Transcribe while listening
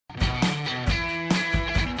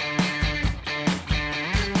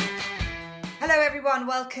everyone,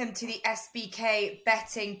 welcome to the SBK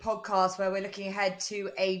betting podcast where we're looking ahead to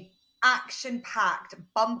a action-packed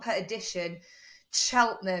bumper edition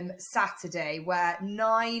Cheltenham Saturday where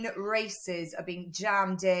 9 races are being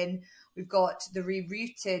jammed in. We've got the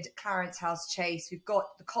rerouted Clarence House Chase, we've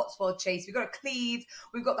got the Cotswold Chase, we've got a Cleve,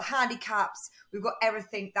 we've got the handicaps, we've got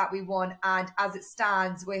everything that we want, and as it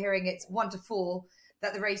stands we're hearing it's 1 to 4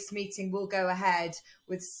 that the race meeting will go ahead,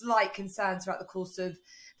 with slight concerns throughout the course of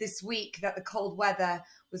this week that the cold weather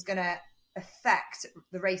was going to affect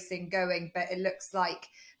the racing going, but it looks like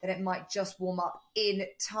that it might just warm up in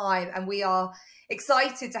time. And we are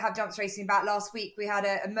excited to have jumps racing back. Last week we had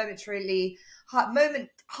a moment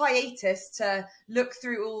hiatus to look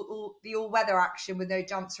through all the all-weather action with no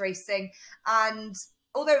jumps racing, and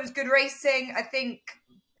although it was good racing, I think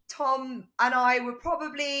Tom and I were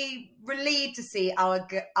probably relieved to see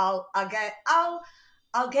Algalia,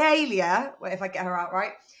 if I get her out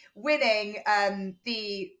right, winning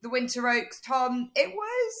the Winter Oaks. Tom, it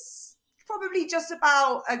was probably just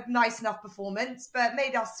about a nice enough performance, but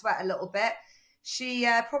made us sweat a little bit. She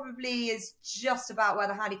probably is just about where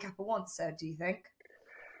the handicapper wants her, do you think?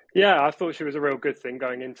 Yeah, I thought she was a real good thing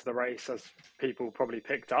going into the race, as people probably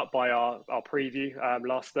picked up by our preview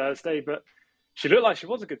last Thursday. But she looked like she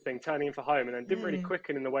was a good thing turning in for home, and then didn't really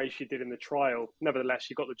quicken in the way she did in the trial. Nevertheless,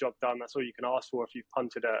 she got the job done. That's all you can ask for if you've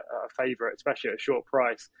punted a favourite, especially at a short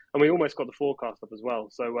price. And we almost got the forecast up as well.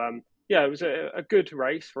 So, yeah, it was a good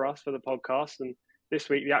race for us for the podcast. And this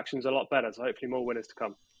week, the action's a lot better. So hopefully more winners to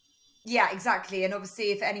come. Yeah, exactly. And obviously,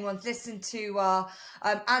 if anyone's listened to our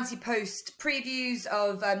anti-post previews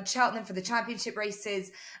of Cheltenham for the championship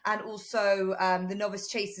races and also the novice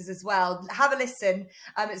chases as well, have a listen.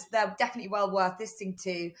 They're definitely well worth listening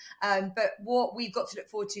to. But what we've got to look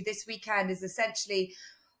forward to this weekend is essentially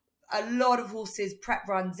a lot of horses prep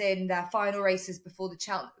runs in their final races before the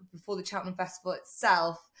Cheltenham Festival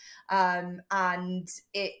itself. And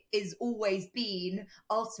it is always been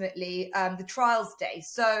ultimately the trials day.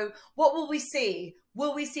 So what will we see?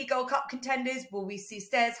 Will we see Gold Cup contenders? Will we see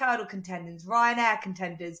Stairs Hurdle contenders, Ryanair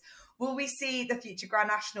contenders? Will we see the future Grand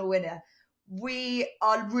National winner? We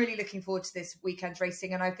are really looking forward to this weekend's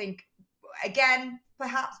racing. And I think, again,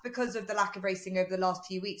 perhaps because of the lack of racing over the last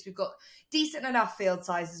few weeks, we've got decent enough field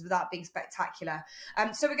sizes without being spectacular.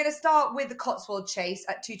 So we're going to start with the Cotswold Chase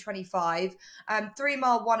at 225, 3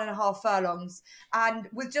 mile, 1.5 furlongs. And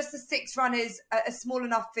with just the 6 runners, a small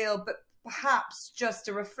enough field, but perhaps just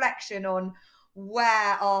a reflection on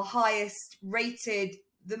where our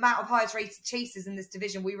the amount of highest rated chases in this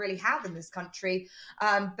division we really have in this country.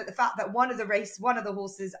 But the fact that one of the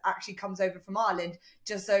horses actually comes over from Ireland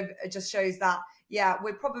just shows that, yeah,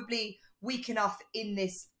 we're probably weak enough in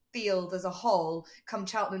this field as a whole come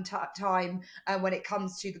Cheltenham time when it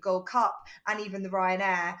comes to the Gold Cup and even the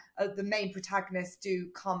Ryanair. The main protagonists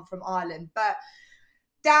do come from Ireland. But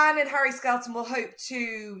Dan and Harry Skelton will hope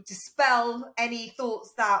to dispel any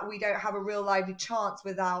thoughts that we don't have a real lively chance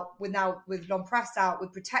with Long Press out,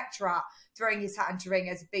 with Protectorat throwing his hat into ring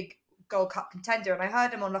as a big Gold Cup contender. And I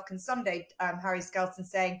heard him on Luck and Sunday, Harry Skelton,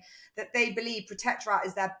 saying that they believe Protectorat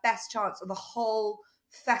is their best chance of the whole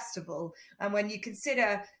festival. And when you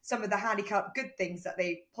consider some of the handicap good things that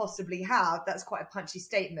they possibly have, that's quite a punchy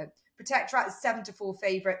statement. Protectorat is 7 to 4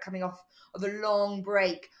 favourite coming off of a long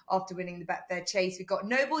break after winning the Betfair Chase. We've got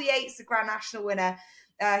Noble Yates, the Grand National winner,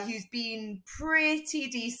 who's been pretty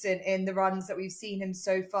decent in the runs that we've seen him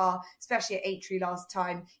so far, especially at Aintree last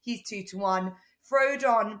time. He's 2 to 1.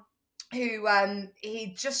 Frodon, who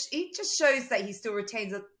he just shows that he still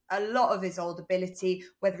retains a lot of his old ability,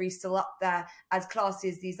 whether he's still up there as classy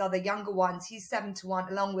as these other younger ones. He's 7 to 1,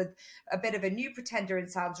 along with a bit of a new pretender in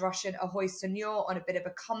Sounds Russian, Ahoy Senior on a bit of a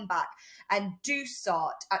comeback, and Do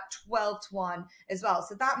Start at 12 to 1 as well.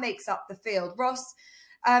 So that makes up the field. Ross,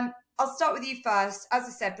 I'll start with you first. As I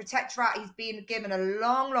said, Protectorat, he's been given a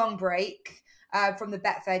long break from the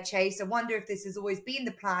Betfair Chase. I wonder if this has always been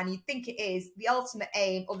the plan. You'd think it is. The ultimate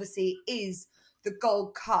aim, obviously, is the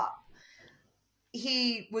Gold Cup.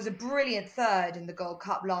 He was a brilliant third in the Gold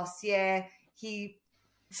Cup last year. He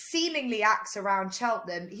seemingly acts around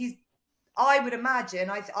Cheltenham. He's, I would imagine,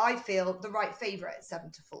 I feel, the right favourite at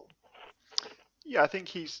 7 to 4. Yeah, I think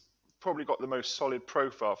he's probably got the most solid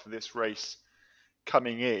profile for this race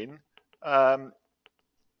coming in. I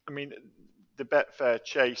mean, the Betfair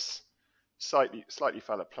Chase slightly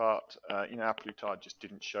fell apart. Appletard just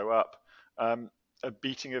didn't show up. A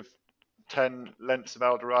beating of 10 lengths of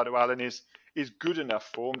Eldorado Allen is good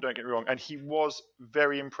enough for him, don't get me wrong. And he was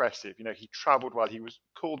very impressive. He travelled well. He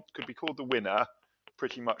could be called the winner,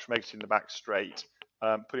 pretty much makes it in the back straight,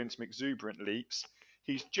 put in some exuberant leaps.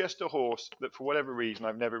 He's just a horse that, for whatever reason,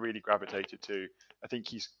 I've never really gravitated to. I think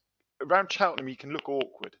he's around Cheltenham. He can look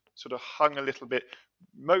awkward, sort of hung a little bit.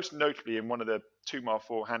 Most notably in one of the 2 mile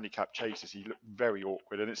 4 handicap chases, he looked very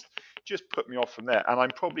awkward, and it's just put me off from there. And I'm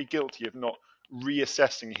probably guilty of not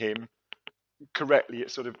reassessing him correctly.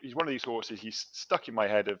 It's sort of, he's one of these horses. He's stuck in my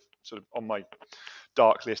head of sort of on my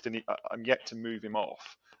dark list, and I'm yet to move him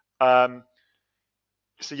off.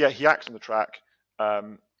 So yeah, he acts on the track.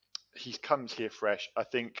 He comes here fresh. I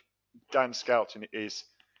think Dan Skelton is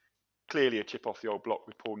clearly a chip off the old block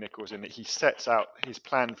with Paul Nicholls, in that he sets out his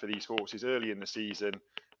plan for these horses early in the season,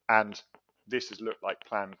 and this has looked like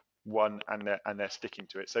plan one, and they're sticking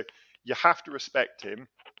to it. So you have to respect him.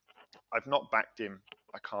 I've not backed him,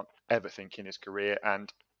 I can't ever think, in his career,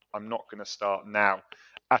 and I'm not going to start now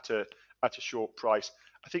at a short price.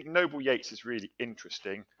 I think Noble Yates is really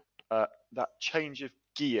interesting. That change of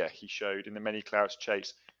gear he showed in the Many Clouds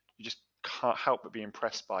chase, you just can't help but be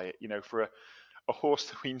impressed by it. You know, for a horse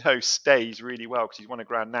that we know stays really well because he's won a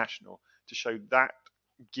Grand National, to show that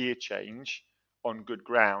gear change on good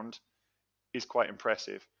ground is quite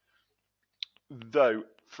impressive. Though,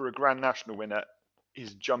 for a Grand National winner,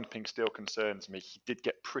 his jumping still concerns me. He did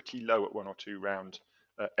get pretty low at 1 or 2 round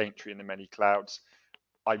entry in the Many Clouds.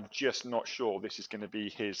 I'm just not sure this is going to be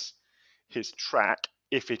his track.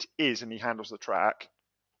 If it is and he handles the track,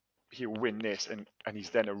 he'll win this, and he's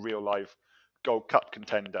then a real live Gold Cup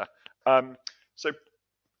contender. So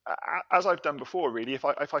as I've done before, really, if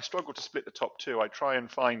I struggle to split the top 2, I try and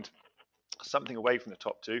find something away from the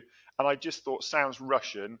top 2. And I just thought Sounds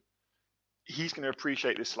Russian, he's going to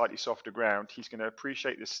appreciate this slightly softer ground. He's going to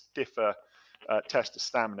appreciate this stiffer test of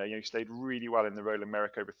stamina. You know, he stayed really well in the Roland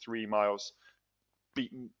Merrick over 3 miles,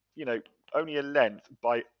 beaten, you know, only a length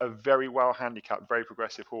by a very well handicapped, very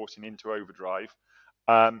progressive horse in Into Overdrive.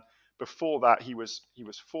 Before that, he was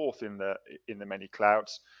 4th in the Many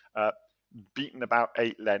Clouds, beaten about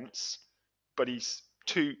 8 lengths, but he's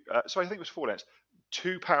I think it was 4 lengths,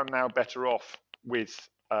 £2 now better off with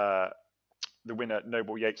the winner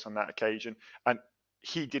Noble Yates on that occasion, and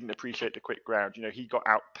he didn't appreciate the quick ground. You know, he got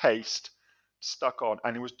outpaced, stuck on,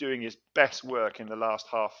 and he was doing his best work in the last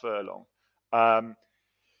half furlong.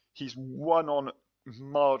 He's won on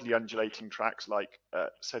mildly undulating tracks like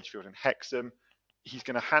Sedgefield and Hexham. He's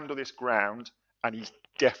going to handle this ground, and he's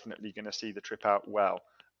definitely going to see the trip out well.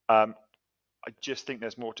 I just think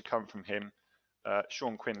there's more to come from him.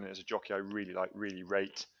 Sean Quinlan is a jockey I really like, really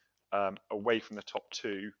rate. Away from the top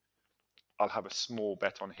 2, I'll have a small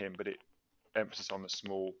bet on him, but emphasis on the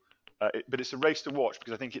small. But it's a race to watch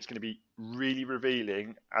because I think it's going to be really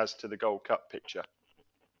revealing as to the Gold Cup picture.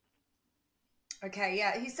 Okay,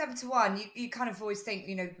 yeah, he's 7-1. You kind of always think,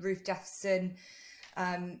 you know, Ruth Jefferson,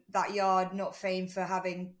 that yard, not famed for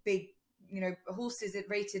having big, you know, horses that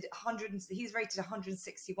rated 100. He's rated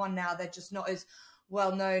 161 now. They're just not as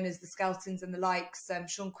well known as the Skeltons and the likes.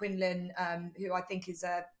 Sean Quinlan, who I think is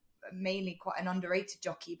mainly quite an underrated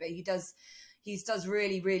jockey, but he does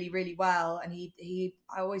really, really, really well. And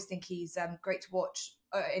I always think he's great to watch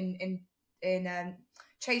in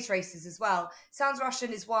chase races as well. Sounds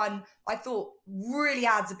Russian is one I thought really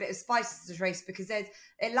adds a bit of spice to this race because it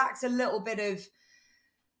lacks a little bit of,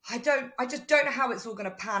 I just don't know how it's all going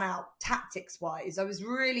to pan out tactics wise. I was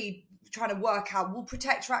really trying to work out, will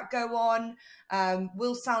Protect Track go on?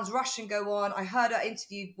 Will Sounds Russian go on? I heard her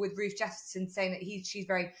interview with Ruth Jefferson saying that she's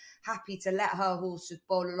very happy to let her horse just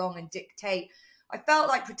bowl along and dictate. I felt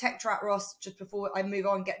like Protect Track, Ross, just before I move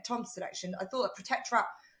on and get Tom's selection, I thought that Protect Track,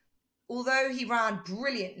 although he ran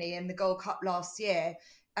brilliantly in the Gold Cup last year,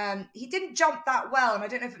 he didn't jump that well. And I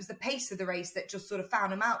don't know if it was the pace of the race that just sort of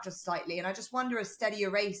found him out just slightly. And I just wonder a steadier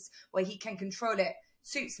race where he can control it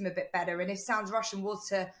suits him a bit better. And if Sounds Russian was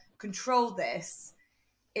to control this,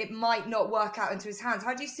 it might not work out into his hands.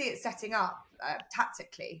 How do you see it setting up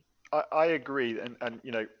tactically? I agree. And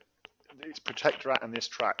you know, it's Protect Rat and this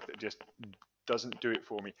track that just doesn't do it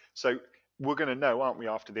for me. So we're going to know, aren't we,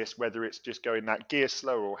 after this, whether it's just going that gear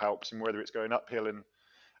slower or helps him, whether it's going uphill and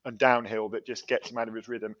downhill that just gets him out of his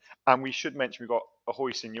rhythm. And we should mention we've got a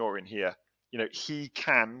Hoy Senior in here. You know, he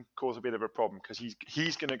can cause a bit of a problem because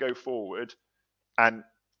he's going to go forward. And,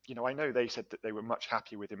 you know, I know they said that they were much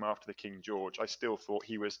happier with him after the King George. I still thought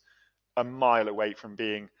he was a mile away from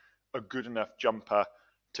being a good enough jumper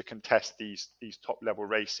to contest these top level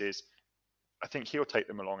races. I think he'll take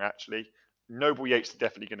them along, actually. Noble Yates are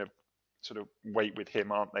definitely going to sort of wait with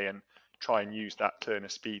him, aren't they, and try and use that turn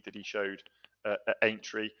of speed that he showed at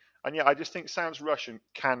Aintree. And yeah, I just think Sounds Russian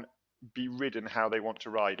can be ridden how they want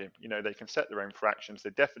to ride him. You know, they can set their own fractions.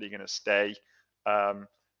 They're definitely going to stay.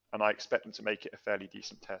 And I expect them to make it a fairly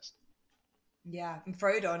decent test. Yeah, and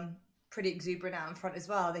Frodon. pretty exuberant out in front as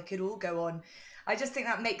well. They could all go on. I just think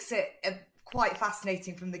that makes it quite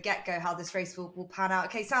fascinating from the get-go how this race will pan out.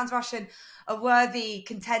 Okay, Sounds Russian, a worthy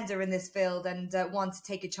contender in this field, and one to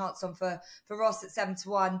take a chance on for Ross at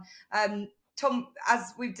 7-1. Tom,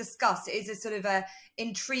 as we've discussed, it is a sort of a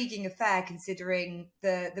intriguing affair considering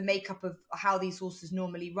the makeup of how these horses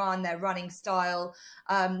normally run, their running style.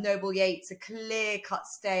 Noble Yates, a clear-cut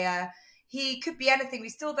stayer. He could be anything. We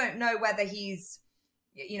still don't know whether he's,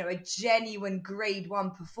 a genuine Grade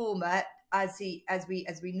 1 performer. As we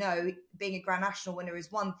know, being a Grand National winner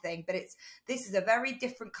is one thing, but this is a very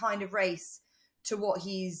different kind of race to what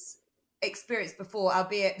he's experienced before,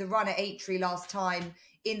 albeit the run at Aintree last time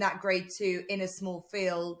in that Grade 2 in a small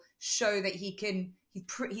field show that he's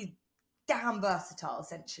damn versatile,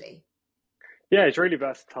 essentially. Yeah, he's really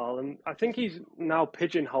versatile, and I think he's now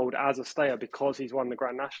pigeonholed as a stayer because he's won the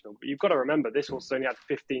Grand National. But you've got to remember, this horse only had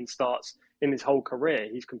 15 starts in his whole career.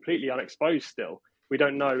 He's completely unexposed still. We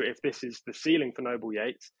don't know if this is the ceiling for Noble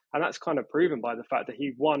Yates, and that's kind of proven by the fact that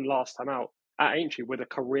he won last time out at Aintree with a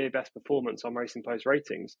career best performance on Racing Post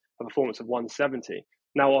ratings, a performance of 170.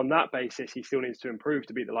 Now, on that basis, he still needs to improve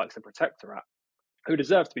to beat the likes of Protectorat, who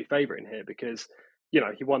deserves to be favourite in here because,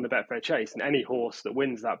 he won the Betfair Chase, and any horse that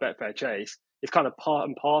wins that Betfair Chase is kind of part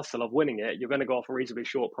and parcel of winning it. You're going to go off a reasonably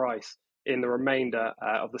short price in the remainder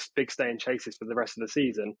of the big stay-in chases for the rest of the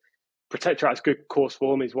season. Protectorat's good course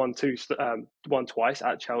form. He's won twice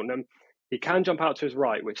at Cheltenham. He can jump out to his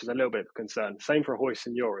right, which is a little bit of a concern. Same for Hoy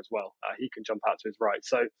Senior as well. He can jump out to his right.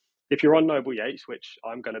 So if you're on Noble Yates, which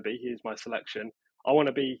I'm going to be, here's my selection, I want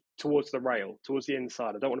to be towards the rail, towards the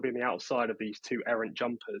inside. I don't want to be on the outside of these two errant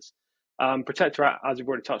jumpers. Protectorat, as we've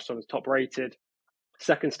already touched on, is top rated.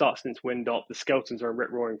 Second start since Windop. The Skeltons are in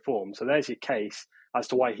rip-roaring form. So there's your case as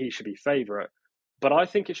to why he should be favourite. But I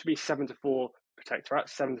think it should be 7-4 Protectorat,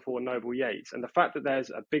 7-4 Noble Yates. And the fact that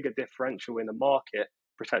there's a bigger differential in the market,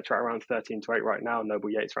 Protectorat around 13-8 right now,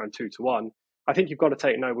 Noble Yates around 2-1, I think you've got to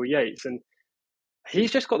take Noble Yates. And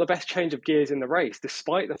he's just got the best change of gears in the race,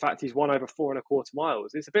 despite the fact he's won over 4.25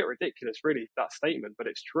 miles. It's a bit ridiculous, really, that statement, but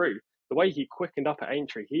it's true. The way he quickened up at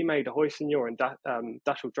Aintree, he made a Hoy Senior and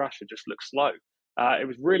Dashel Drasher just look slow. It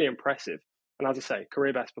was really impressive. And as I say,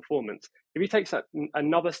 career best performance. If he takes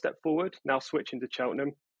another step forward, now switching to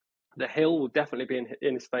Cheltenham, the hill will definitely be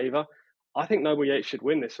in his favour. I think Noble Yates should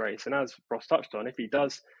win this race. And as Ross touched on, if he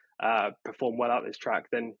does perform well out this track,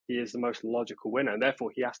 then he is the most logical winner. And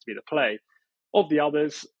therefore, he has to be the play. Of the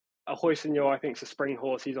others, a Hoy Senior, I think, is a spring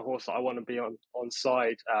horse. He's a horse that I want to be on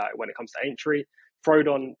side when it comes to Aintree.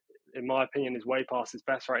 Frodon, in my opinion, is way past his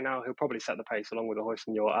best right now. He'll probably set the pace along with a Hoy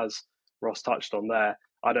Senior, as Ross touched on there.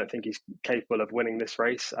 I don't think he's capable of winning this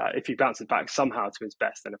race. If he bounces back somehow to his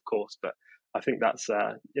best, then of course. But I think that's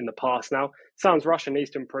in the past now. Sounds Russian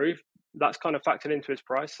needs to improve. That's kind of factored into his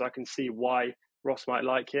price, so I can see why Ross might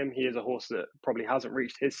like him. He is a horse that probably hasn't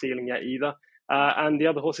reached his ceiling yet either. And the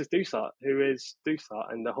other horse is Dusart, who is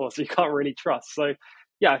Dusart, and the horse you can't really trust. So,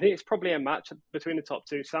 yeah, I think it's probably a match between the top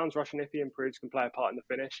two. Sounds Russian, if he improves, can play a part in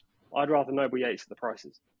the finish. I'd rather Noble Yates at the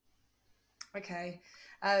prices. Okay.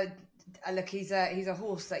 Look, he's a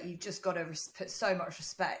horse that you've just got to put so much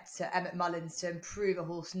respect to Emmett Mullins to improve a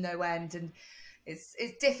horse no end. And it's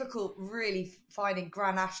difficult really finding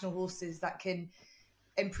Grand National horses that can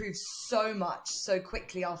improve so much so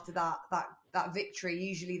quickly after that victory.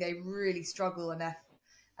 Usually they really struggle and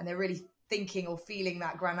they're really thinking or feeling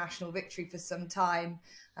that Grand National victory for some time.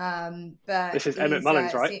 But this is Emmett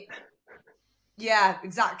Mullins, right? Yeah,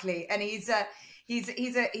 exactly. And he's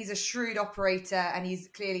a shrewd operator, and he's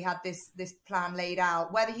clearly had this plan laid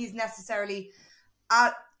out. Whether he's necessarily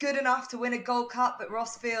good enough to win a Gold Cup, but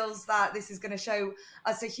Ross feels that this is going to show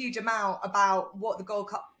us a huge amount about what the Gold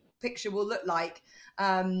Cup picture will look like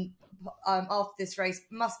after this race.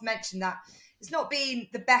 Must mention that it's not been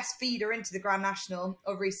the best feeder into the Grand National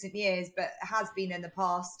of recent years, but it has been in the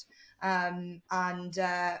past. And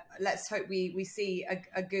let's hope we see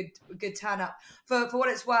a good turn up. For what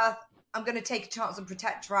it's worth, I'm going to take a chance on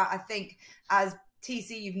Protectorat. I think as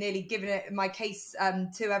TC, you've nearly given it my case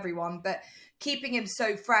to everyone, but keeping him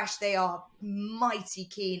so fresh, they are mighty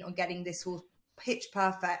keen on getting this horse pitch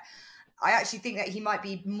perfect. I actually think that he might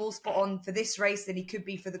be more spot on for this race than he could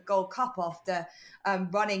be for the Gold Cup after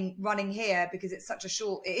running here, because it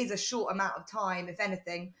is a short amount of time, if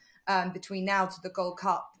anything, between now to the Gold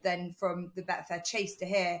Cup than from the Betfair Chase to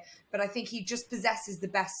here. But I think he just possesses the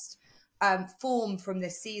best form from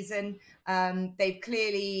this season. They've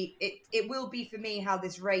clearly, it will be for me how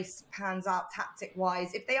this race pans out tactic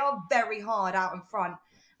wise. If they are very hard out in front,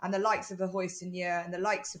 and the likes of the Hoy Senior and the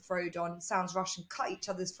likes of Frodon, Sounds Russian, cut each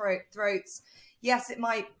other's throats, yes, it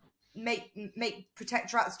might make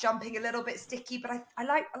Protectorat's jumping a little bit sticky, but I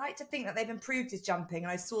like to think that they've improved his jumping,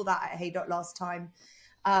 and I saw that at Haydock last time,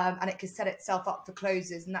 and it could set itself up for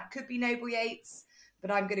closes, and that could be Noble Yates, but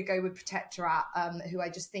I'm going to go with Protectorat, who I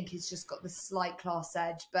just think has just got the slight class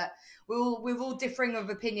edge. But we're all differing of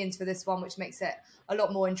opinions for this one, which makes it a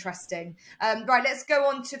lot more interesting. Right, let's go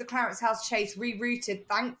on to the Clarence House Chase, rerouted,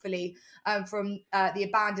 thankfully, from the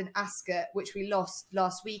abandoned Ascot, which we lost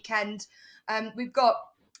last weekend. We've got,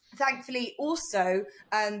 thankfully, also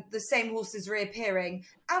the same horses reappearing,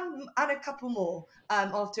 and a couple more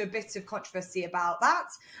after a bit of controversy about that.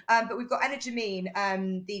 But we've got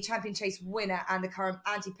Energamine, the Champion Chase winner and the current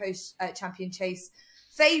anti-post Champion Chase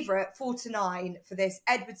favourite, 4-9 for this.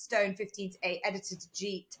 Edwardstone, 15-8, Editor to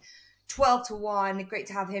Jeet, 12-1. Great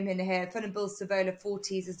to have him in here. Fun and Bill Savola,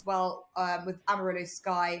 40s as well, with Amarillo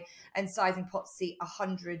Sky and Sizing Potsy,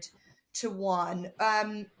 100-1.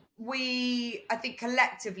 I think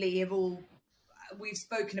collectively we've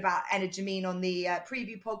spoken about Energamine on the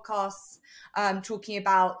preview podcasts, talking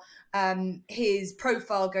about his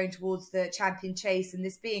profile going towards the Champion Chase and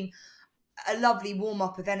this being a lovely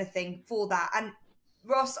warm-up, if anything, for that. And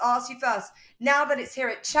Ross, I'll ask you first, now that it's here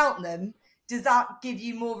at Cheltenham, does that give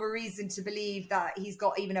you more of a reason to believe that he's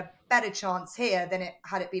got even a better chance here than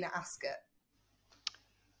had it been at Ascot?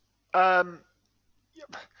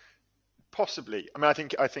 Possibly. I mean,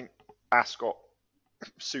 I think Ascot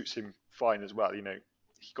suits him fine as well. You know,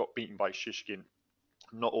 he got beaten by Shishkin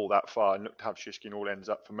not all that far and looked to have Shishkin all ends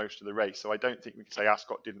up for most of the race. So I don't think we can say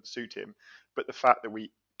Ascot didn't suit him. But the fact that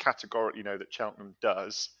we categorically know that Cheltenham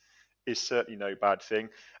does is certainly no bad thing.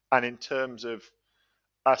 And in terms of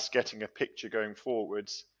us getting a picture going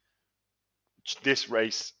forwards, this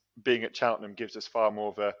race being at Cheltenham gives us far more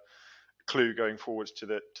of a clue going forwards to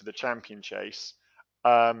the Champion Chase.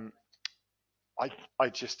 I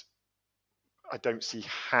don't see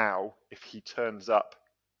how, if he turns up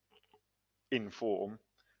in form,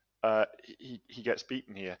 he gets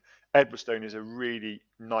beaten here. Edwardstone is a really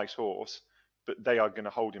nice horse, but they are going to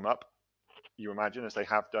hold him up, you imagine, as they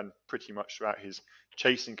have done pretty much throughout his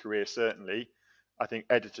chasing career, certainly. I think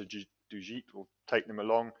Editor du Gite will take them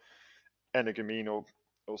along. Energamine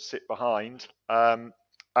will sit behind, and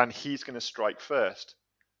he's going to strike first.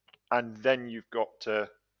 And then you've got to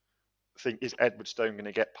think, is Edwardstone going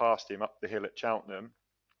to get past him up the hill at Cheltenham?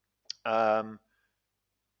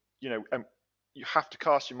 You have to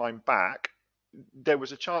cast your mind back. There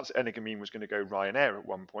was a chance Energamine was going to go Ryanair at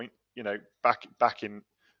one point. You know, back in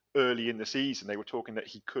early in the season, they were talking that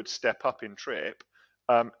he could step up in trip.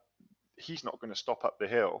 He's not going to stop up the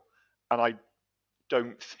hill, and I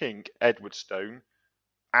don't think Edwardstone,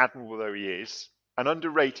 admirable though he is, and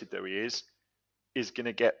underrated though he is going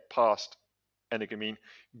to get past Energamine,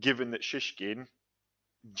 given that Shishkin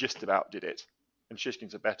just about did it, and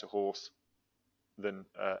Shishkin's a better horse than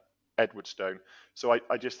Edwardstone. So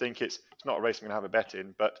I just think it's not a race I'm going to have a bet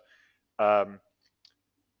in, but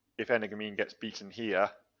if Energamine gets beaten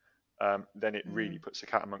here, then it really puts the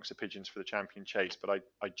cat amongst the pigeons for the Champion Chase, but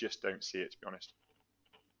I just don't see it, to be honest.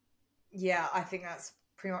 Yeah, I think that's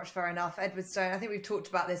pretty much fair enough. Edwardstone, I think we've talked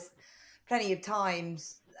about this plenty of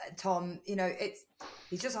times, Tom. You know,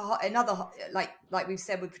 he's just another, like we've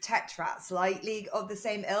said with Protectorat, slightly of the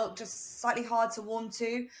same ilk, just slightly hard to warm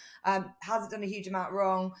to. Hasn't done a huge amount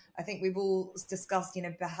wrong. I think we've all discussed, you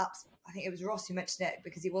know, perhaps, I think it was Ross who mentioned it,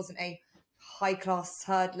 because he wasn't a high-class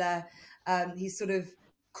hurdler. He's sort of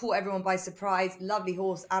caught everyone by surprise. Lovely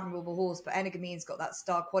horse, admirable horse, but Energamine's got that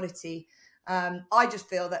star quality. I just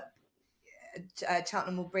feel that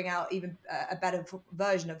Cheltenham will bring out even a better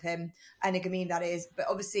version of him, Energamine that is. But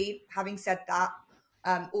obviously, having said that,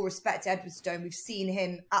 all respect to Edwardstone, we've seen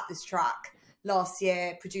him at this track last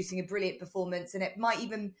year producing a brilliant performance, and it might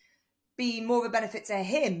even be more of a benefit to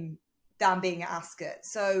him than being at Ascot.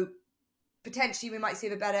 So potentially we might see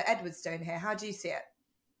a better Edwardstone here. How do you see it?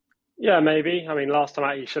 Yeah, maybe. I mean, last time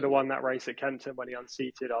out, he should have won that race at Cheltenham when he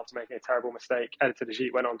unseated after making a terrible mistake. Editor de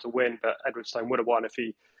Gite went on to win, but Edwardstone would have won if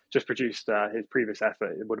he just produced his previous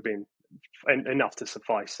effort. It would have been enough to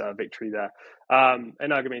suffice victory there. And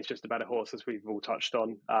Energamine's just a better horse, as we've all touched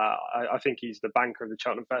on. I think he's the banker of the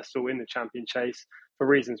Cheltenham Festival in the Champion Chase. For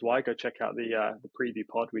reasons why, go check out the preview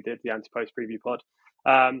pod we did, the anti-post preview pod.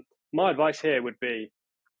 My advice here would be,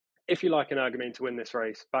 if you like Energamine to win this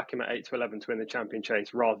race, back him at 8-11 to win the Champion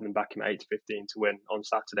Chase rather than back him at 8-15 to win on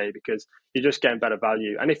Saturday, because you're just getting better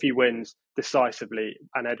value. And if he wins decisively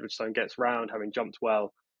and Edwardstone gets round, having jumped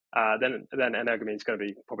well, then Energamine's going to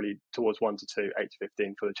be probably towards 1-2,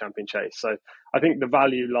 8-15 for the Champion Chase. So I think the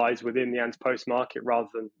value lies within the anti-post market rather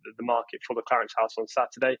than the market for the Clarence House on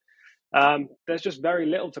Saturday. There's just very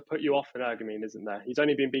little to put you off in Ergomin, isn't there? He's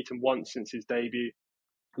only been beaten once since his debut.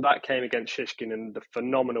 That came against Shishkin in the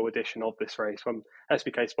phenomenal edition of this race when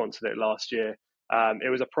SBK sponsored it last year. It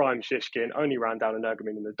was a prime Shishkin, only ran down an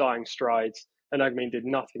Ergomin in the dying strides. And Ergomin did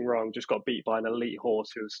nothing wrong, just got beat by an elite horse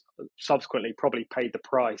who was subsequently probably paid the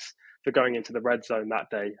price for going into the red zone that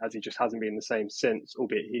day, as he just hasn't been the same since,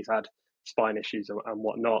 albeit he's had spine issues and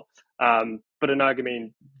whatnot. But an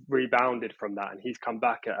Ergomin rebounded from that, and he's come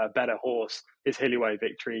back at a better horse. His Hilliway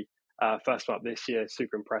victory, first one up this year,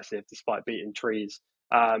 super impressive despite beating trees.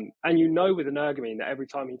 And you know with an Ergomin that every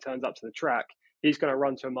time he turns up to the track, he's going to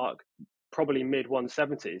run to a mark probably mid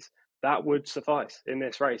 170s. That would suffice in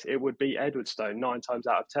this race. It would beat Edwardstone 9 times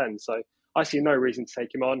out of 10. So I see no reason to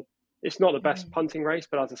take him on. It's not the best punting race,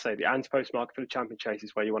 but as I say, the anti-post market for the champion chase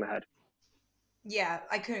is where you want to head. Yeah,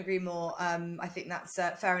 I couldn't agree more. I think that's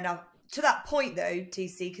fair enough. To that point, though,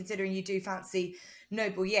 TC, considering you do fancy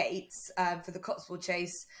Noble Yates for the Cotswold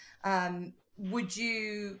Chase, would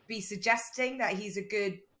you be suggesting that he's a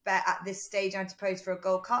good bet at this stage anti-post for a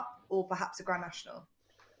Gold Cup or perhaps a Grand National?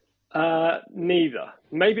 Neither.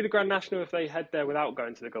 Maybe the Grand National if they head there without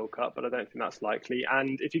going to the Gold Cup, but I don't think that's likely.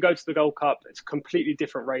 And if you go to the Gold Cup, it's a completely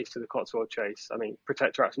different race to the Cotswold Chase. I mean,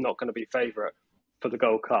 Protectorat's not going to be favourite for the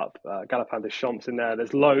Gold Cup. Galopin des Champs in there.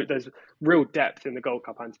 There's real depth in the Gold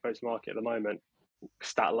Cup anti-post market at the moment.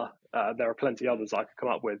 Statler. There are plenty others I could come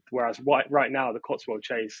up with. Whereas right now, the Cotswold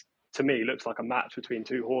Chase, to me, looks like a match between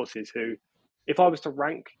two horses who, if I was to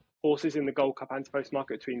rank horses in the Gold Cup anti-post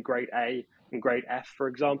market between grade A and grade F, for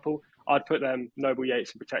example, I'd put them, Noble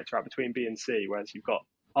Yates and Protectorat, between B and C, whereas you've got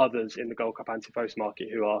others in the Gold Cup anti-post market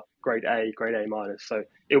who are grade A minus. So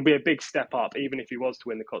it'll be a big step up, even if he was to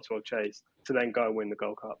win the Cotswold Chase, to then go and win the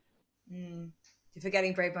Gold Cup. You're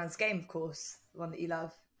forgetting Brave Man's Game, of course, the one that you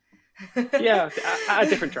love. Yeah, at a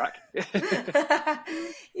different track.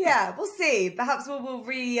 Yeah, we'll see. Perhaps we'll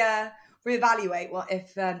reevaluate what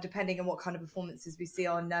if depending on what kind of performances we see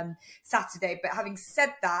on Saturday. But having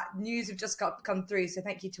said that, news have just come through, so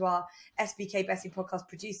thank you to our SBK Betting Podcast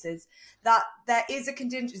producers, that there is a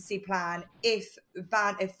contingency plan if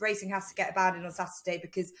racing has to get abandoned on Saturday,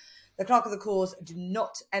 because the clerk of the course do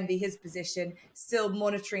not envy his position, still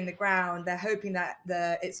monitoring the ground. They're hoping that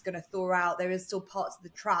it's going to thaw out. There is still parts of the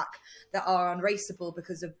track that are unraceable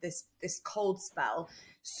because of this cold spell.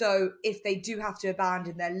 So if they do have to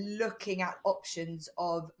abandon, they're looking at options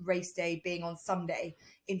of race day being on Sunday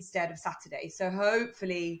instead of Saturday. So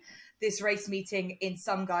hopefully this race meeting in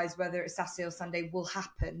some guys, whether it's Saturday or Sunday, will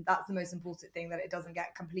happen. That's the most important thing, that it doesn't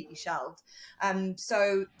get completely shelved.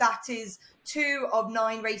 So that is 2 of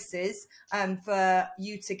 9 races for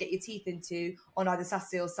you to get your teeth into on either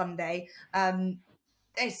Saturday or Sunday.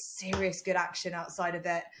 There's serious good action outside of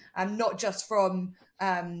it, not just from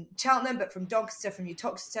Cheltenham, but from Doncaster, from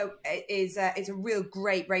Uttoxeter. It's a real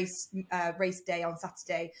great race day on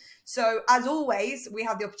Saturday. So as always, we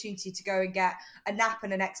have the opportunity to go and get a nap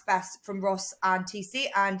and a next best from Ross and TC.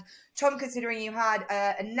 And Tom, considering you had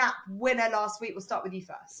a nap winner last week, we'll start with you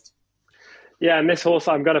first. Yeah, and this horse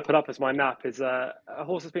I'm going to put up as my nap is a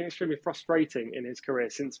horse that's been extremely frustrating in his career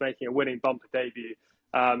since making a winning bumper debut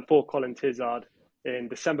for Colin Tizard in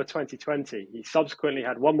December 2020. He subsequently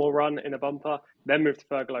had one more run in a bumper, then moved to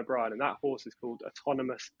Fergal O'Brien, and that horse is called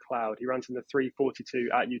Autonomous Cloud. He runs in the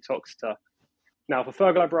 3:42 at Uttoxeter. Now, for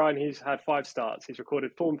Fergal O'Brien, he's had 5 starts. He's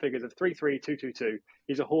recorded form figures of 3.3, 2.22.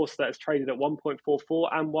 He's a horse that has traded at 1.44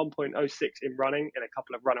 and 1.06 in running in a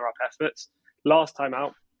couple of runner-up efforts. Last time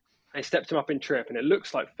out, they stepped him up in trip, and it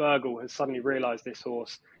looks like Fergal has suddenly realised this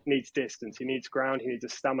horse needs distance. He needs ground. He needs a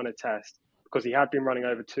stamina test, because he had been running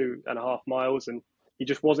over 2.5 miles and he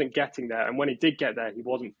just wasn't getting there. And when he did get there, he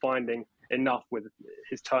wasn't finding enough with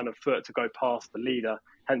his turn of foot to go past the leader,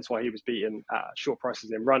 hence why he was beaten at short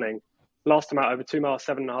prices in running. Last time out, over 2 miles,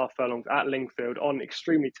 7.5 furlongs at Lingfield on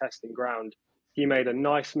extremely testing ground. He made a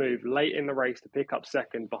nice move late in the race to pick up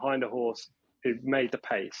second behind a horse who made the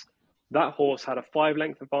pace. That horse had a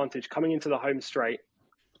 5-length advantage coming into the home straight.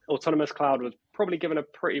 Autonomous Cloud was probably given a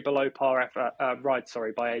pretty below par ride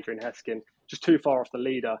by Adrian Heskin, just too far off the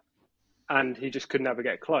leader, and he just could never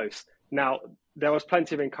get close. Now, there was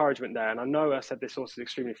plenty of encouragement there, and I know I said this horse is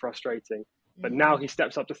extremely frustrating, but now he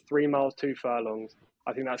steps up to 3 miles, 2 furlongs.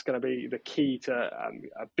 I think that's going to be the key to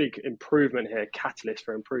a big improvement here, catalyst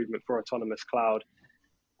for improvement for Autonomous Cloud.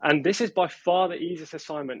 And this is by far the easiest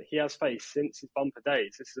assignment he has faced since his bumper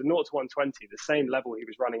days. This is a 0 to 120, the same level he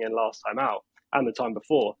was running in last time out and the time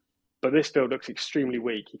before. But this field looks extremely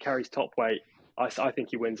weak. He carries top weight. I think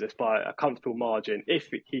he wins this by a comfortable margin if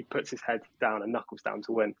he puts his head down and knuckles down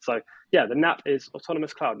to win. So, yeah, the nap is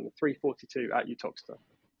Autonomous Cloud in the 3:42 at Uttoxeter.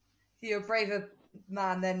 You're a braver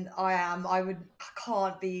man than I am. I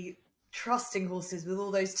can't be trusting horses with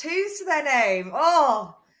all those twos to their name.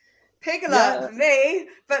 Oh, pig alert for me.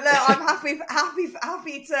 But no, I'm happy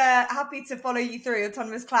to follow you through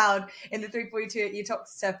Autonomous Cloud in the 342 at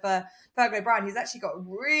Uttoxeter for Fergal Brown. He's actually got a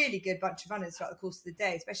really good bunch of runners throughout the course of the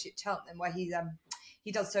day, especially at Cheltenham, where he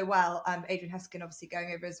does so well. Adrian Heskin obviously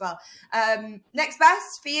going over as well. Next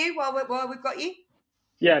best for you while we've got you.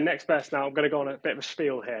 Yeah, next best. Now I'm going to go on a bit of a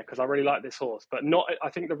spiel here because I really like this horse, but not.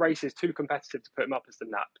 I think the race is too competitive to put him up as the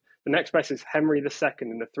nap. The next best is Henry II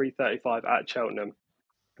in the 3:35 at Cheltenham.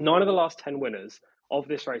 9 of the last 10 winners of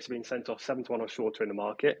this race have been sent off 7-1 or shorter in the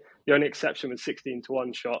market. The only exception was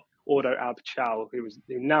 16-1 shot Auto Ab Chow, who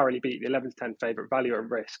narrowly beat the 11-10 favourite Value at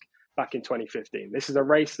Risk back in 2015. This is a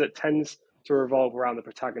race that tends to revolve around the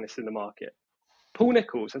protagonist in the market. Paul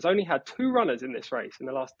Nicholls has only had 2 runners in this race in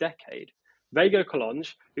the last decade. Vego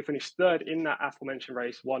Collonge, who finished third in that aforementioned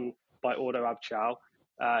race, won by Auto Ab Chow.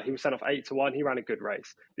 He was sent off 8-1. He ran a good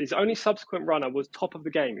race. His only subsequent runner was top of the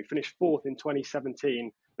game. He finished 4th in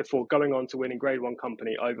 2017 before going on to win in Grade 1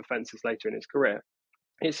 company over fences later in his career.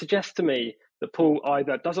 It suggests to me that Paul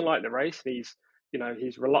either doesn't like the race, he's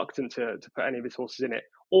reluctant to put any of his horses in it,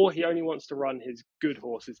 or he only wants to run his good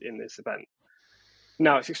horses in this event.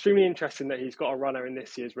 Now, it's extremely interesting that he's got a runner in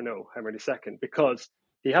this year's renewal, Henry II, because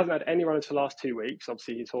he hasn't had any runners for the last 2 weeks.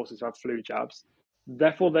 Obviously, his horses have flu jabs.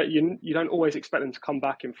 Therefore, that you don't always expect them to come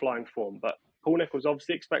back in flying form. But Paul Nicholls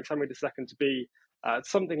obviously expects Henry II to be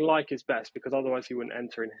something like his best, because otherwise he wouldn't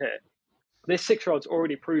enter in here. This 6-year-old's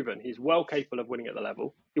already proven he's well capable of winning at the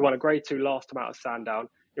level. He won a Grade 2 last time out of Sandown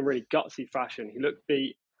in really gutsy fashion. He looked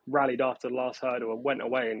beat, rallied after the last hurdle, and went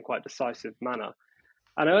away in quite decisive manner.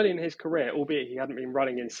 And early in his career, albeit he hadn't been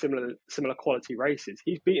running in similar quality races,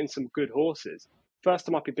 he's beaten some good horses. First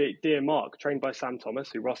time up, he beat Dear Mark, trained by Sam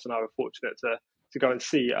Thomas, who Ross and I were fortunate to go and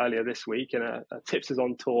see earlier this week in a Tips is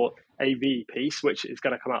on Tour AV piece, which is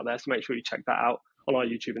going to come out there. So make sure you check that out on our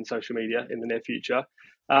YouTube and social media in the near future.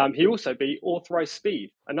 He also beat Authorized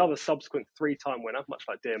Speed, another subsequent 3-time winner, much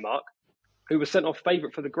like Dear Mark, who was sent off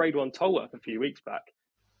favourite for the Grade 1 Tolworth a few weeks back.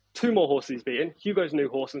 2 more horses he's beaten, Hugo's New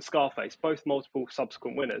Horse and Scarface, both multiple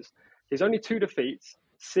subsequent winners. His only 2 defeats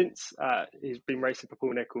since he's been racing for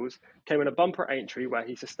Paul Nicholls came in a bumper at Aintree, where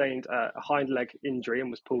he sustained a hind leg injury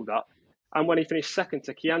and was pulled up, and when he finished second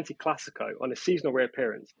to Chianti Classico on a seasonal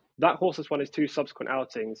reappearance. That horse has won his 2 subsequent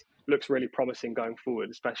outings, looks really promising going forward,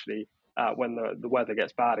 especially when the weather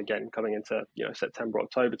gets bad again coming into September,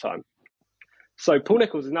 October time. So Paul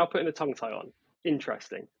Nicholls is now putting the tongue tie on.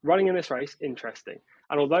 Interesting. Running in this race, interesting.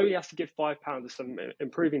 And although he has to give £5 to some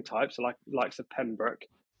improving types, like likes of Pembroke,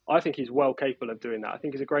 I think he's well capable of doing that. I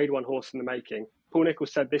think he's a Grade 1 horse in the making. Paul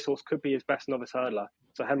Nicholls said this horse could be his best novice hurdler.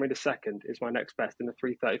 So Henry II is my next best in the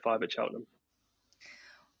 3:35 at Cheltenham.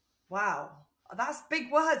 Wow, that's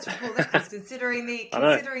big words from Paul Nicholls, considering the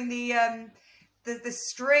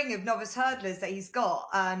string of novice hurdlers that he's got,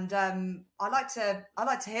 and I like to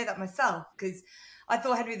hear that myself, because I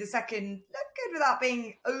thought Henry II looked good without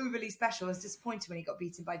being overly special. I was disappointed when he got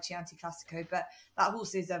beaten by Chianti Classico, but that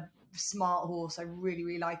horse is a smart horse. I really,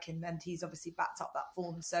 really like him, and he's obviously backed up that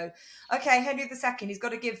form. So, okay, Henry II, he's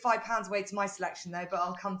got to give £5 away to my selection though, but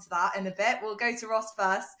I'll come to that in a bit. We'll go to Ross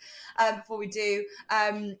first before we do.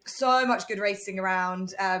 So much good racing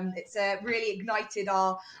around. It's really ignited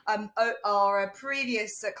our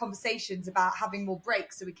previous conversations about having more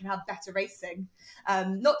breaks so we can have better racing.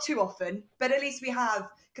 Not too often, but at least we have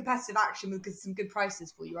competitive action with some good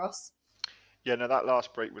prices for you, Ross. Yeah, no, that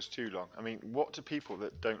last break was too long. I mean, what do people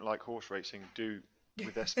that don't like horse racing do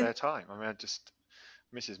with their spare time? I mean,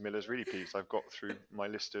 Mrs. Miller's really pleased. I've got through my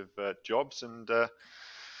list of jobs, and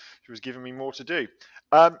she was giving me more to do.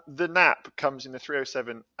 The nap comes in the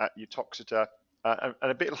 3:07 at Uttoxeter, and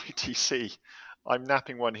a bit like TC, I'm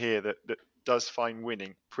napping one here that does find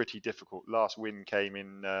winning pretty difficult. Last win came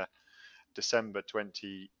in December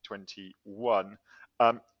 2021.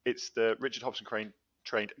 It's the Richard Hobson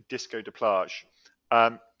trained Disco de Plage.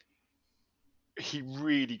 He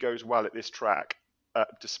really goes well at this track,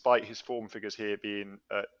 despite his form figures here being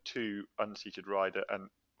 2 unseated rider and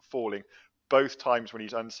falling. Both times when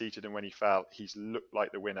he's unseated and when he fell, he's looked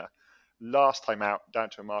like the winner. Last time out, down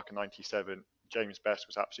to a mark of 97, James Best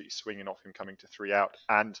was absolutely swinging off him coming to 3 out.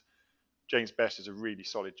 And James Best is a really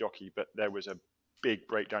solid jockey, but there was a big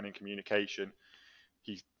breakdown in communication.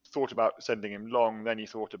 He thought about sending him long, then he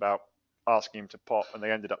thought about asking him to pop, and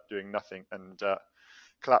they ended up doing nothing and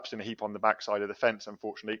collapsed in a heap on the backside of the fence,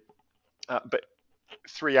 unfortunately. But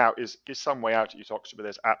 3 out is some way out at Uttoxeter, but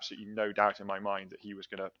there's absolutely no doubt in my mind that he was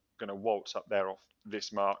going to waltz up there off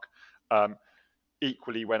this mark.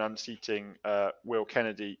 Equally, when unseating Will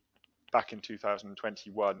Kennedy, back in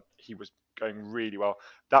 2021, he was going really well.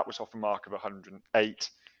 That was off a mark of 108.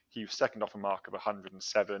 He was second off a mark of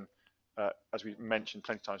 107. As we mentioned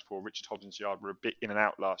plenty of times before, Richard Hobson's yard were a bit in and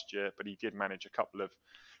out last year, but he did manage a couple of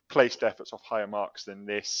placed efforts off higher marks than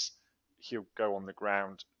this. He'll go on the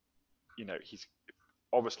ground. He's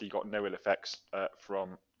obviously got no ill effects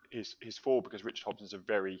from his fall, because Richard Hobson's a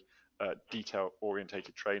very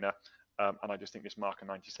detail-orientated trainer. And I just think this marker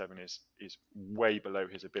 97 is way below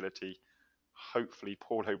his ability. Hopefully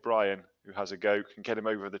Paul O'Brien, who has a go, can get him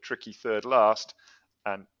over the tricky third last.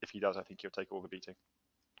 And if he does, I think he'll take all the beating.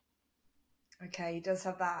 Okay, he does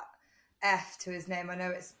have that F to his name. I know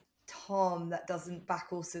it's Tom that doesn't back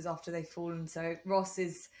horses after they've fallen. So Ross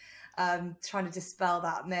is trying to dispel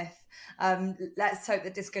that myth. Let's hope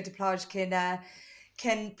that Disco de Plage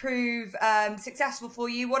can prove successful for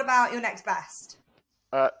you. What about your next best?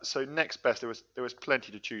 So next best, there was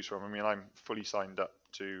plenty to choose from. I mean, I'm fully signed up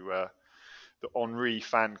to the Henri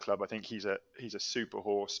fan club. I think he's a super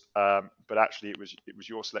horse. But actually, it was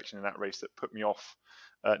your selection in that race that put me off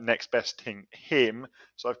next besting him.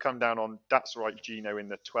 So I've come down on That's Right Gino in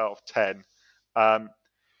the 12:10.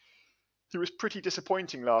 He was pretty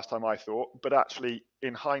disappointing last time, I thought, but actually,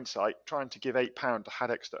 in hindsight, trying to give £8 to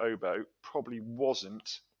Haddox de Obo probably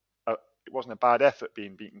wasn't a bad effort,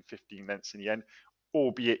 being beaten 15 lengths in the end,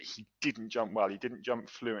 albeit he didn't jump well. He didn't jump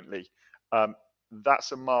fluently.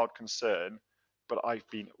 That's a mild concern, but I've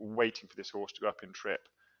been waiting for this horse to go up in trip.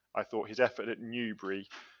 I thought his effort at Newbury,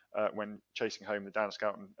 when chasing home the Downer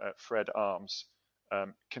Scout and Fred Arms,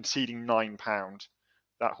 conceding £9,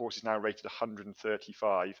 that horse is now rated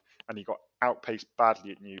 135, and he got outpaced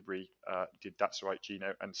badly at Newbury, did That's Right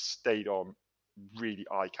Gino, and stayed on really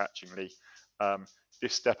eye-catchingly.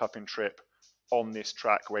 This step up in trip on this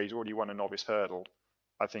track where he's already won a novice hurdle,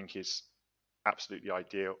 I think is absolutely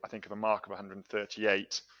ideal. I think of a mark of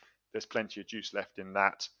 138, there's plenty of juice left in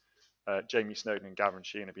that. Jamie Snowden and Gavin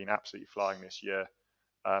Sheehan have been absolutely flying this year.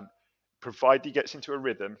 Provided he gets into a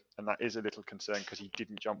rhythm, and that is a little concern because he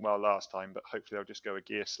didn't jump well last time, but hopefully they'll just go a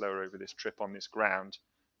gear slower over this trip on this ground.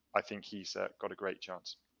 I think he's got a great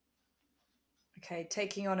chance. Okay,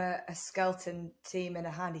 taking on a Skelton team in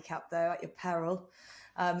a handicap, though, at your peril.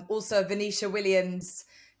 Also, Venetia Williams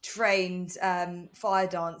trained fire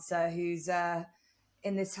dancer who's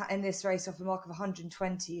in this race off a mark of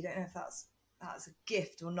 120. You don't know if that's a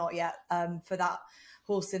gift or not yet for that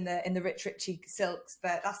horse in the Rich Ritchie silks,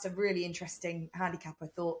 but that's a really interesting handicap, I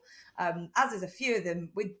thought, as is a few of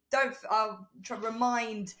them. I'll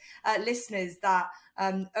remind listeners that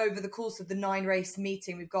over the course of the 9 race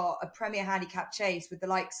meeting, we've got a premier handicap chase with the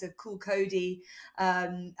likes of Cool Cody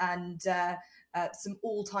and some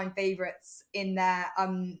all-time favourites in there,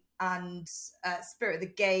 and Spirit of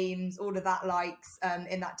the Games, all of that likes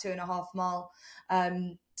in that 2.5 mile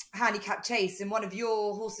handicap chase. And one of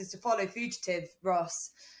your horses to follow, Fugitive,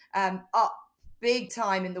 Ross, up big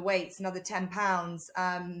time in the weights, another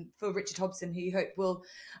 £10 for Richard Hobson, who you hope will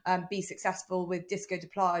be successful with Disco de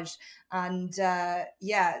Plage. And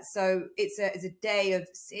so it's a day of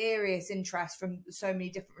serious interest from so many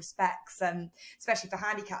different respects, especially for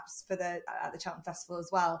handicaps at the Cheltenham Festival as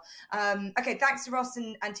well. Okay, thanks to Ross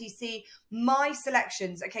and TC. My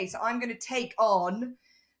selections. Okay, so I'm going to take on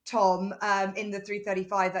Tom in the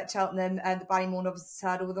 335 at Cheltenham and the Ballymore Novices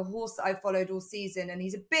Hurdle, the horse that I've followed all season, and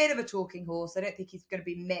he's a bit of a talking horse. I don't think he's going to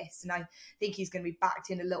be missed, and I think he's going to be backed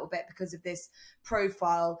in a little bit because of this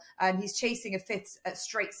profile. He's chasing a 5th at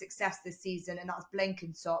straight success this season, and that's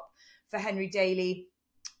Blenkinsop for Henry Daly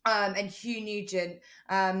and Hugh Nugent.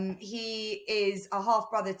 He is a half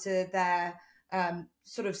brother to their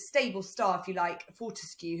sort of stable star, if you like,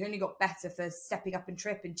 Fortescue, who only got better for stepping up in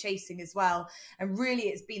trip and chasing as well. And really,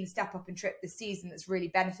 it's been the step up in trip this season that's really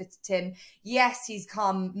benefited him. Yes, he's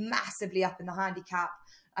come massively up in the handicap,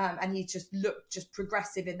 and he's just looked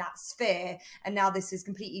progressive in that sphere. And now this is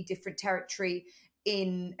completely different territory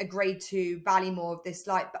in a grade 2 Ballymore of this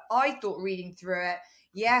light. But I thought, reading through it,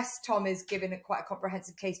 yes, Tom is given quite a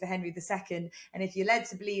comprehensive case for Henry II. And if you're led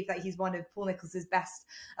to believe that he's one of Paul Nichols's best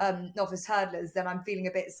novice hurdlers, then I'm feeling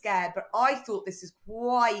a bit scared. But I thought this is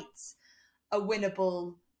quite a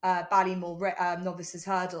winnable Ballymore novices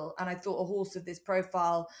hurdle. And I thought a horse of this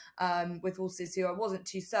profile, with horses who I wasn't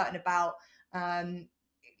too certain about,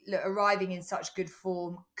 arriving in such good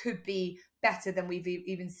form, could be better than we've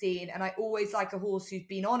even seen. And I always like a horse who's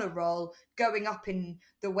been on a roll, going up in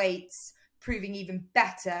the weights, proving even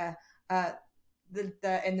better in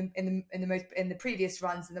the previous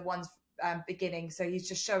runs and the ones beginning. So he's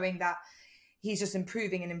just showing that he's just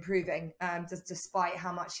improving, despite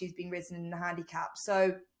how much he's been risen in the handicap.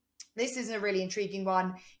 So This isn't a really intriguing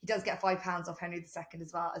one. He does get £5 off Henry II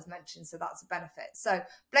as well, as mentioned, so that's a benefit. So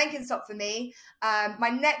Blenkinsop for me. My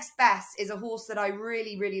next best is a horse that I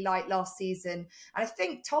really, really liked last season, and I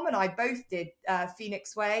think Tom and I both did.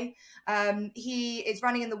 Phoenix Way. He is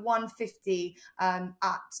running in the 150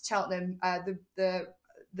 at Cheltenham.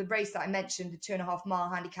 The race that I mentioned, the 2.5 mile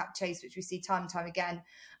handicap chase, which we see time and time again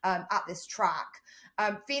at this track.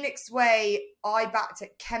 Phoenix Way, I backed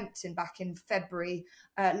at Kempton back in February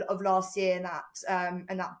of last year in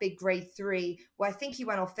that big grade 3, where I think he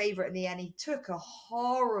went off favourite in the end. He took a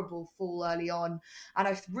horrible fall early on, and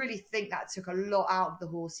I really think that took a lot out of the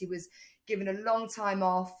horse. He was given a long time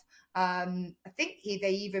off. I think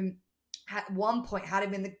they even at one point had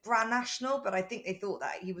him in the Grand National, but I think they thought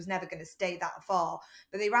that he was never going to stay that far.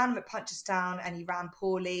 But they ran him at Punchestown and he ran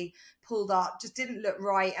poorly, pulled up, just didn't look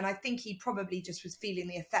right. And I think he probably just was feeling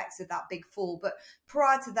the effects of that big fall. But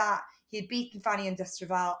prior to that, he had beaten Fanny and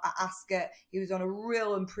Destraval at Ascot. He was on a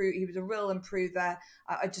real improver.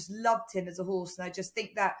 I just loved him as a horse. And I just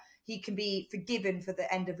think that he can be forgiven for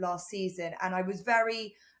the end of last season. And I was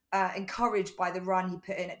very encouraged by the run he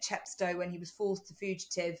put in at Chepstow when he was fourth to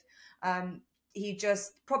Fugitive. He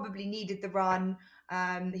just probably needed the run.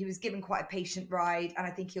 He was given quite a patient ride, and I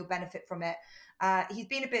think he'll benefit from it. He's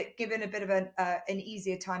been given a bit of an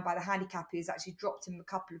easier time by the handicapper, who's actually dropped him a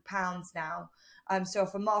couple of pounds now. So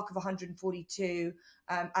for a mark of 142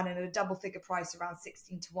 and at a double figure price around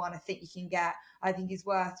 16 to 1, I think you can get. I think he's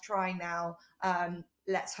worth trying now.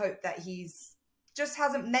 Let's hope that he's just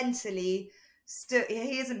hasn't mentally.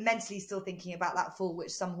 He isn't mentally still thinking about that fall,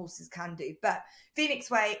 which some horses can do. But Phoenix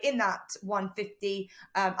Way in that 150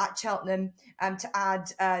 at Cheltenham to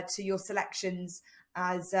add to your selections,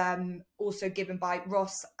 as also given by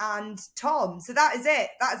Ross and Tom. So that is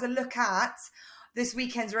it. That is a look at this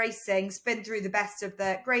weekend's racing. Spin through the best of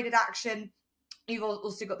the graded action. You've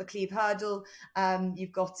also got the Cleve Hurdle.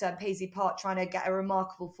 You've got Paisley Park trying to get a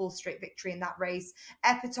remarkable 4th straight victory in that race.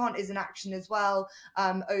 Epatante is in action as well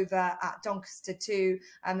over at Doncaster too.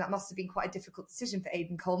 That must have been quite a difficult decision for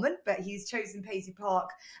Aidan Coleman, but he's chosen Paisley Park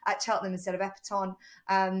at Cheltenham instead of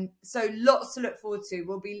Epatante. So lots to look forward to.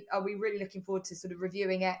 Are we really looking forward to sort of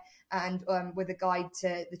reviewing it and with a guide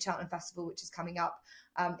to the Cheltenham Festival, which is coming up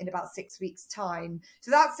in about 6 weeks' time.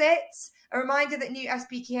 So that's it. A reminder that new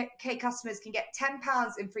SBK customers can get £10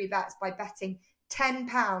 in free bets by betting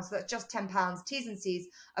 £10. So that's just £10. T's and C's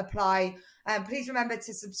apply. Please remember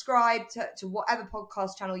to subscribe to whatever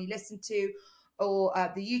podcast channel you listen to, or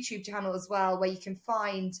the YouTube channel as well, where you can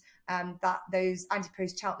find those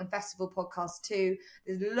Anti-Post Cheltenham Festival podcasts too.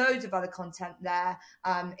 There's loads of other content there,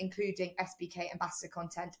 including SBK ambassador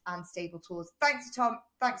content and stable tours. Thanks to Tom,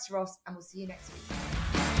 thanks to Ross, and we'll see you next week.